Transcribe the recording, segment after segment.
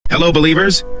Hello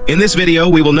believers! In this video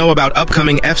we will know about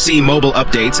upcoming FC Mobile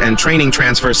updates and training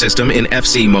transfer system in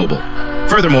FC Mobile.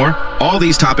 Furthermore, all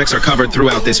these topics are covered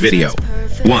throughout this video.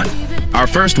 1. Our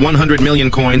first 100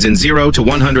 million coins in 0 to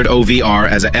 100 OVR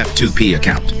as a F2P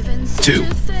account. 2.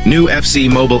 New FC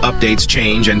Mobile updates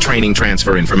change and training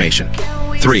transfer information.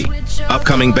 3.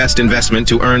 Upcoming best investment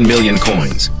to earn million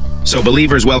coins. So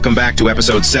believers, welcome back to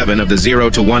episode 7 of the 0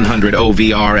 to 100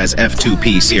 OVR as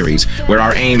F2P series, where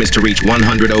our aim is to reach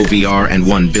 100 OVR and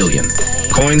 1 billion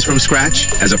coins from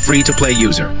scratch as a free-to-play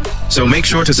user. So make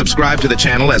sure to subscribe to the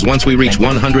channel, as once we reach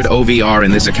 100 OVR in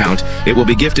this account, it will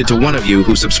be gifted to one of you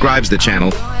who subscribes the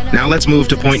channel. Now let's move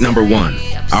to point number 1.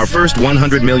 Our first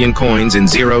 100 million coins in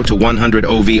 0 to 100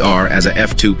 OVR as a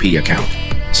F2P account.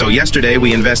 So yesterday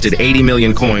we invested 80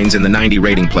 million coins in the 90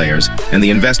 rating players, and the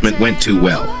investment went too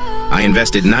well. I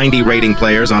invested 90 rating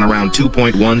players on around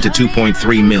 2.1 to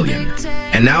 2.3 million.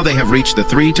 And now they have reached the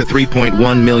 3 to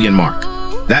 3.1 million mark.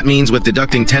 That means with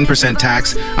deducting 10%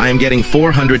 tax, I am getting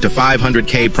 400 to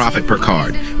 500k profit per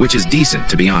card, which is decent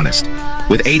to be honest.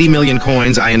 With 80 million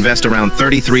coins, I invest around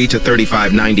 33 to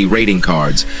 35 90 rating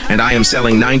cards, and I am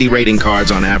selling 90 rating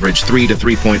cards on average 3 to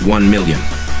 3.1 million.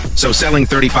 So selling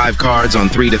 35 cards on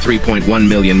 3 to 3.1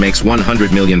 million makes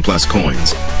 100 million plus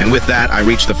coins. And with that, I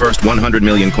reached the first 100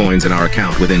 million coins in our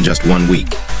account within just 1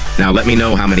 week. Now let me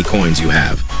know how many coins you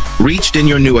have reached in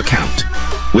your new account.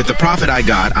 With the profit I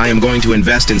got, I am going to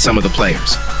invest in some of the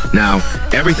players. Now,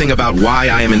 everything about why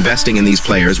I am investing in these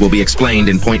players will be explained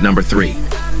in point number 3.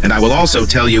 And I will also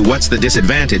tell you what's the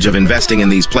disadvantage of investing in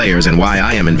these players and why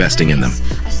I am investing in them.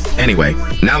 Anyway,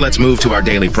 now let's move to our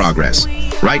daily progress.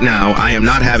 Right now, I am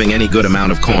not having any good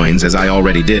amount of coins, as I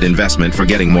already did investment for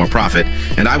getting more profit,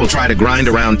 and I will try to grind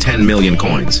around 10 million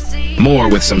coins. More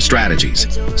with some strategies.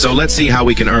 So let's see how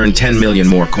we can earn 10 million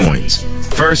more coins.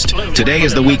 First, today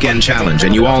is the weekend challenge,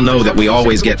 and you all know that we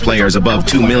always get players above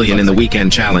 2 million in the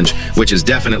weekend challenge, which is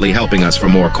definitely helping us for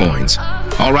more coins.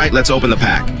 Alright, let's open the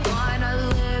pack.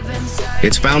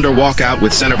 It's founder walkout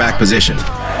with center back position.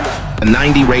 A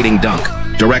 90 rating dunk.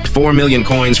 Direct 4 million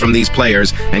coins from these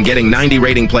players, and getting 90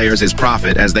 rating players is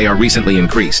profit as they are recently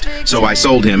increased. So I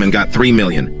sold him and got 3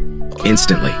 million.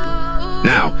 Instantly.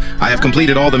 Now, I have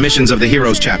completed all the missions of the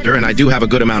Heroes chapter, and I do have a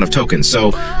good amount of tokens, so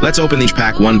let's open each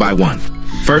pack one by one.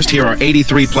 First, here are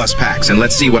 83 plus packs, and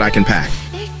let's see what I can pack.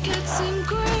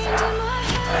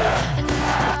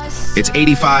 It's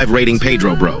 85 rating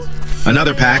Pedro Bro.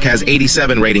 Another pack has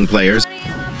 87 rating players.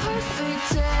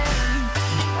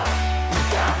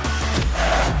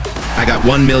 I got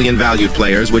 1 million valued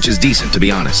players, which is decent to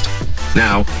be honest.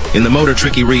 Now, in the Motor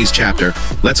Tricky Rees chapter,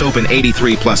 let's open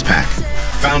 83 plus pack.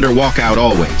 Founder walkout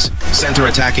always. Center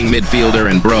attacking midfielder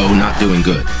and bro not doing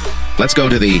good. Let's go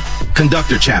to the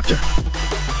Conductor chapter.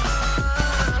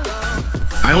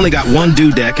 I only got 1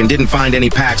 due deck and didn't find any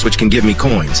packs which can give me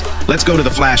coins. Let's go to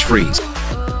the Flash Freeze.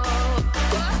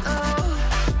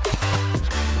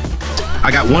 I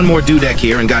got 1 more due deck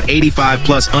here and got 85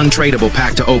 plus Untradable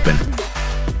pack to open.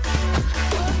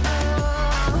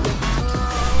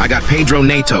 I got Pedro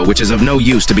Neto, which is of no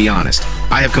use to be honest.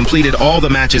 I have completed all the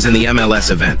matches in the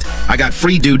MLS event. I got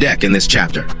free due deck in this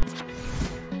chapter.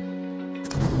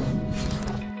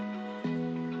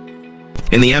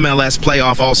 In the MLS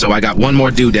playoff also, I got 1 more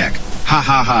due deck. Ha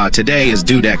ha ha, today is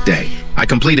due deck day. I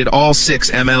completed all 6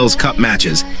 MLS Cup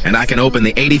matches, and I can open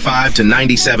the 85 to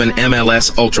 97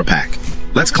 MLS Ultra Pack.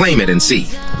 Let's claim it and see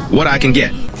what I can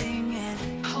get.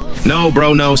 No,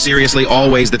 bro, no, seriously,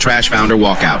 always the trash founder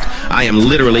walkout. I am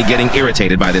literally getting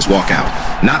irritated by this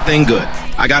walkout. Nothing good.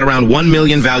 I got around 1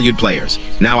 million valued players.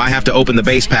 Now I have to open the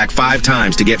base pack 5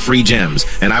 times to get free gems,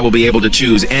 and I will be able to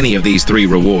choose any of these 3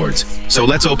 rewards. So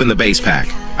let's open the base pack.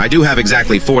 I do have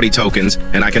exactly 40 tokens,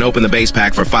 and I can open the base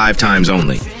pack for 5 times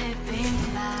only.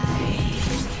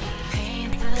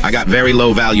 I got very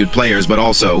low valued players, but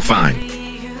also fine.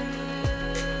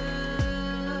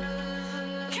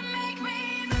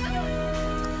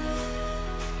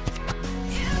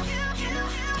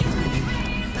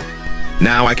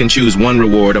 Now I can choose 1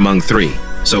 reward among 3.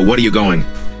 So what are you going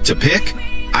to pick?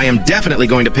 I am definitely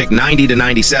going to pick 90 to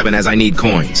 97 as I need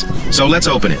coins. So let's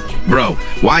open it. Bro,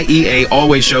 why EA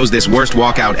always shows this worst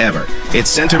walkout ever? It's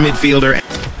center midfielder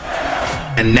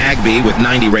and Nagby with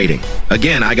 90 rating.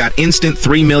 Again, I got instant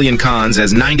 3 million cons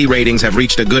as 90 ratings have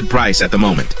reached a good price at the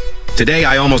moment. Today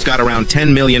I almost got around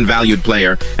 10 million valued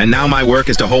player, and now my work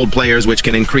is to hold players which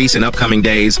can increase in upcoming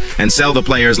days and sell the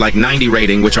players like 90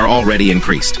 rating which are already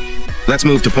increased. Let's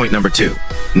move to point number 2.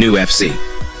 New FC.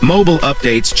 Mobile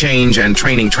updates change and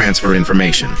training transfer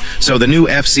information. So the new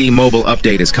FC mobile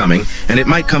update is coming, and it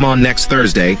might come on next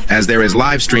Thursday, as there is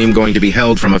live stream going to be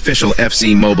held from official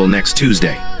FC Mobile next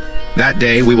Tuesday. That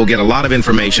day, we will get a lot of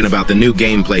information about the new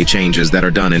gameplay changes that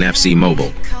are done in FC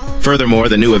Mobile. Furthermore,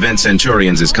 the new event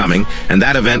Centurions is coming, and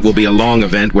that event will be a long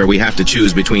event where we have to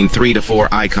choose between 3 to 4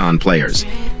 icon players.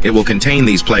 It will contain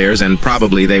these players, and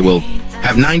probably they will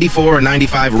have 94 or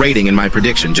 95 rating in my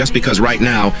prediction, just because right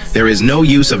now, there is no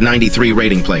use of 93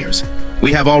 rating players.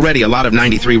 We have already a lot of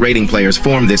 93 rating players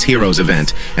form this Heroes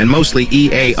event, and mostly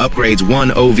EA upgrades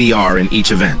 1 OVR in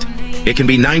each event. It can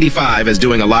be 95 as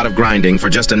doing a lot of grinding for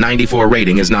just a 94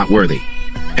 rating is not worthy.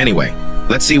 Anyway,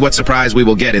 let's see what surprise we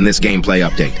will get in this gameplay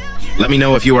update. Let me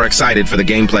know if you are excited for the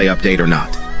gameplay update or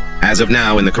not. As of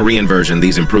now, in the Korean version,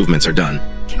 these improvements are done.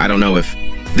 I don't know if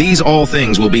these all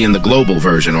things will be in the global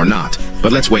version or not,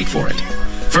 but let's wait for it.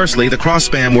 Firstly, the cross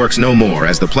spam works no more,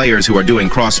 as the players who are doing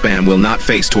cross spam will not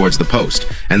face towards the post,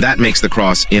 and that makes the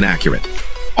cross inaccurate.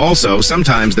 Also,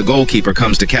 sometimes the goalkeeper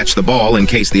comes to catch the ball in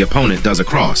case the opponent does a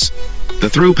cross. The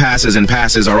through passes and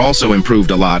passes are also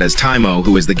improved a lot, as Taimo,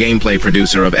 who is the gameplay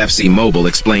producer of FC Mobile,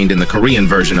 explained in the Korean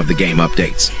version of the game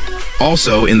updates.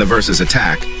 Also, in the versus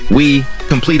attack, we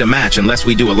complete a match unless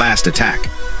we do a last attack.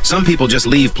 Some people just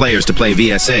leave players to play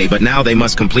VSA, but now they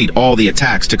must complete all the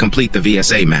attacks to complete the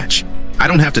VSA match. I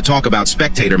don't have to talk about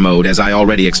spectator mode, as I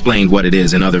already explained what it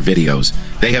is in other videos.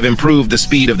 They have improved the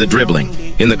speed of the dribbling.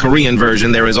 In the Korean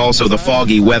version, there is also the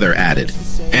foggy weather added.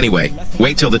 Anyway,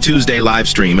 wait till the Tuesday live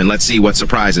stream and let's see what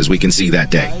surprises we can see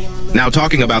that day. Now,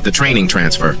 talking about the training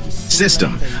transfer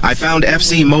system, I found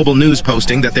FC Mobile News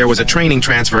posting that there was a training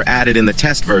transfer added in the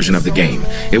test version of the game.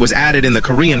 It was added in the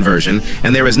Korean version,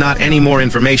 and there is not any more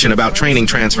information about training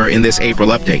transfer in this April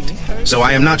update. So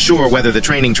I am not sure whether the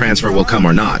training transfer will come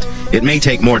or not. It may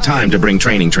take more time to bring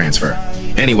training transfer.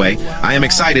 Anyway, I am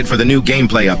excited for the new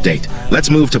gameplay update. Let's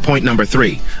move to point number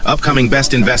 3, upcoming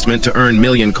best investment to earn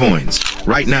million coins.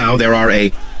 Right now, there are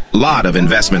a lot of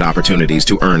investment opportunities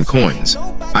to earn coins.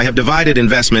 I have divided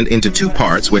investment into 2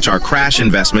 parts, which are crash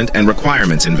investment and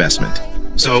requirements investment.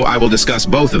 So I will discuss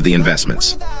both of the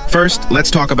investments. First, let's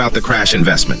talk about the crash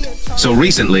investment. So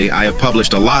recently, I have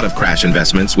published a lot of crash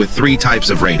investments with 3 types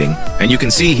of rating, and you can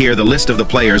see here the list of the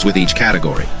players with each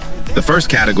category. The first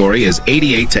category is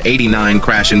 88 to 89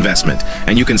 crash investment,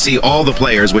 and you can see all the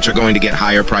players which are going to get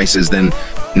higher prices than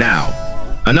now.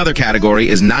 Another category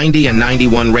is 90 and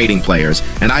 91 rating players,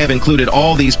 and I have included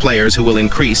all these players who will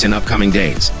increase in upcoming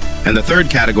days. And the third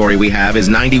category we have is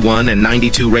 91 and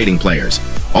 92 rating players.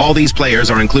 All these players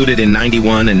are included in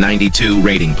 91 and 92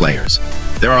 rating players.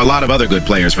 There are a lot of other good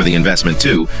players for the investment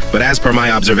too, but as per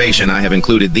my observation, I have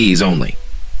included these only.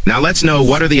 Now let's know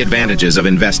what are the advantages of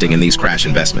investing in these crash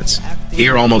investments.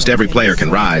 Here almost every player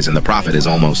can rise and the profit is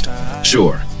almost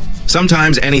sure.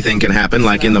 Sometimes anything can happen,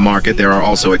 like in the market there are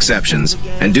also exceptions,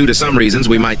 and due to some reasons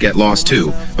we might get lost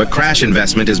too, but crash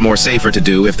investment is more safer to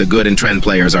do if the good and trend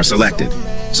players are selected.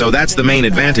 So that's the main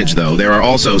advantage though. There are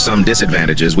also some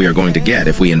disadvantages we are going to get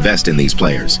if we invest in these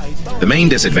players. The main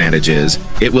disadvantage is,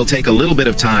 it will take a little bit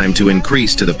of time to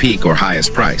increase to the peak or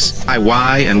highest price.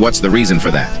 Why and what's the reason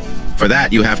for that? For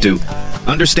that you have to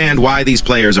understand why these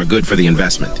players are good for the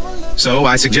investment. So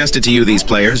I suggested to you these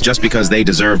players just because they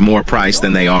deserve more price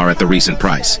than they are at the recent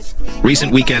price.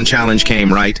 Recent weekend challenge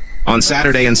came, right? On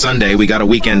Saturday and Sunday we got a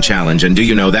weekend challenge, and do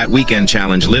you know that weekend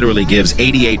challenge literally gives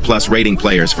 88 plus rating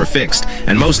players for fixed,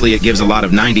 and mostly it gives a lot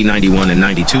of 90, 91 and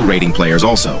 92 rating players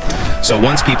also. So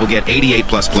once people get 88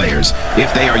 plus players,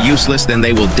 if they are useless then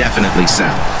they will definitely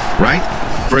sell, right?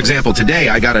 For example, today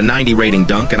I got a 90 rating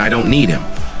dunk and I don't need him.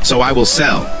 So I will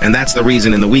sell, and that's the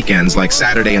reason in the weekends like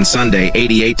Saturday and Sunday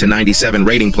 88 to 97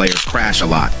 rating players crash a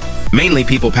lot. Mainly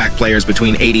people pack players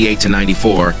between 88 to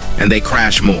 94 and they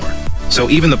crash more.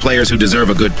 So even the players who deserve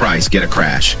a good price get a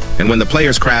crash. And when the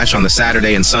players crash on the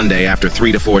Saturday and Sunday after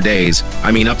 3 to 4 days,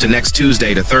 I mean up to next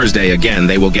Tuesday to Thursday again,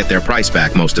 they will get their price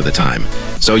back most of the time.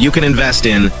 So you can invest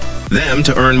in them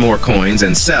to earn more coins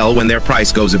and sell when their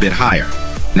price goes a bit higher.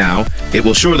 Now, it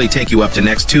will surely take you up to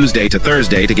next Tuesday to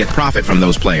Thursday to get profit from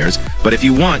those players, but if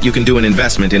you want, you can do an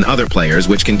investment in other players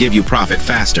which can give you profit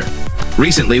faster.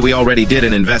 Recently, we already did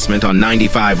an investment on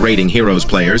 95 rating Heroes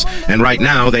players, and right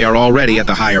now they are already at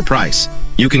the higher price.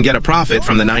 You can get a profit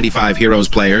from the 95 Heroes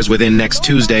players within next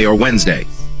Tuesday or Wednesday.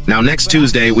 Now next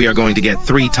Tuesday we are going to get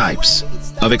 3 types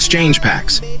of exchange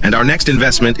packs, and our next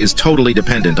investment is totally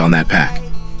dependent on that pack.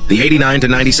 The 89 to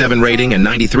 97 rating and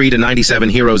 93 to 97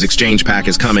 Heroes exchange pack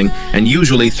is coming, and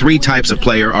usually 3 types of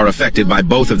player are affected by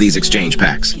both of these exchange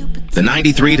packs. The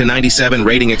 93 to 97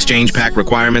 rating exchange pack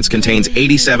requirements contains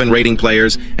 87 rating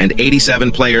players, and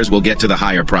 87 players will get to the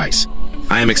higher price.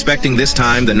 I am expecting this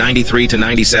time the 93 to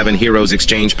 97 Heroes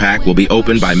exchange pack will be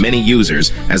opened by many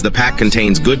users, as the pack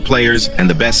contains good players and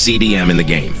the best CDM in the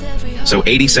game. So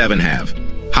 87 have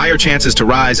Higher chances to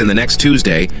rise in the next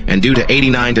Tuesday, and due to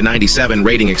 89 to 97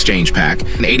 rating exchange pack,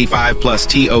 and 85 plus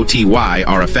TOTY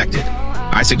are affected.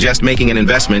 I suggest making an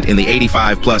investment in the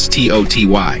 85 plus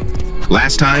TOTY.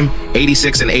 Last time,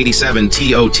 86 and 87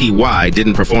 TOTY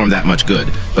didn't perform that much good,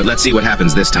 but let's see what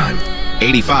happens this time.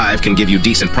 85 can give you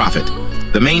decent profit.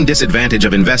 The main disadvantage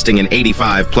of investing in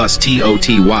 85 plus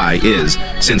TOTY is,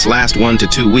 since last 1 to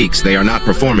 2 weeks they are not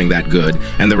performing that good,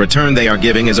 and the return they are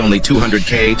giving is only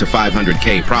 200K to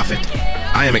 500K profit.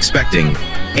 I am expecting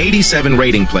 87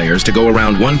 rating players to go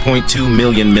around 1.2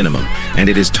 million minimum, and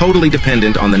it is totally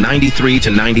dependent on the 93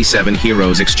 to 97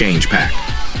 Heroes exchange pack.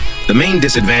 The main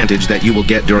disadvantage that you will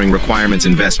get during requirements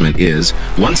investment is,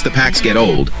 once the packs get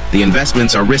old, the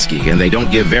investments are risky and they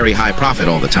don't give very high profit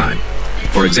all the time.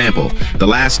 For example, the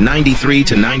last 93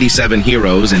 to 97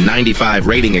 Heroes and 95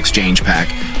 rating exchange pack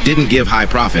didn't give high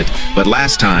profit, but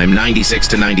last time 96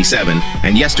 to 97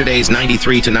 and yesterday's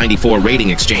 93 to 94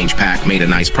 rating exchange pack made a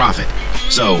nice profit.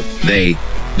 So, they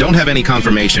don't have any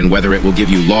confirmation whether it will give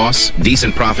you loss,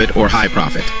 decent profit, or high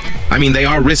profit. I mean, they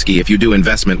are risky if you do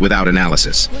investment without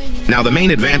analysis. Now, the main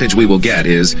advantage we will get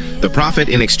is the profit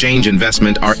in exchange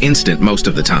investment are instant most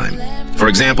of the time. For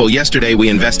example, yesterday we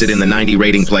invested in the 90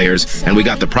 rating players and we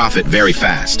got the profit very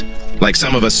fast. Like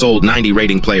some of us sold 90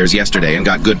 rating players yesterday and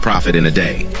got good profit in a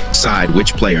day. Decide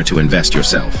which player to invest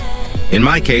yourself. In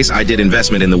my case, I did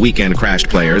investment in the weekend crashed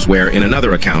players, where in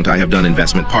another account I have done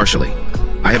investment partially.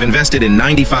 I have invested in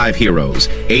 95 Heroes,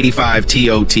 85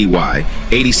 TOTY,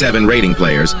 87 rating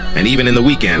players, and even in the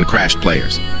weekend crashed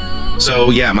players.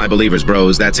 So yeah, my believers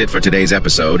bros, that's it for today's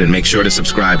episode, and make sure to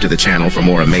subscribe to the channel for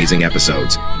more amazing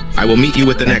episodes. I will meet you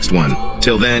with the next one.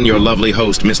 Till then, your lovely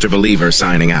host, Mr. Believer,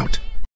 signing out.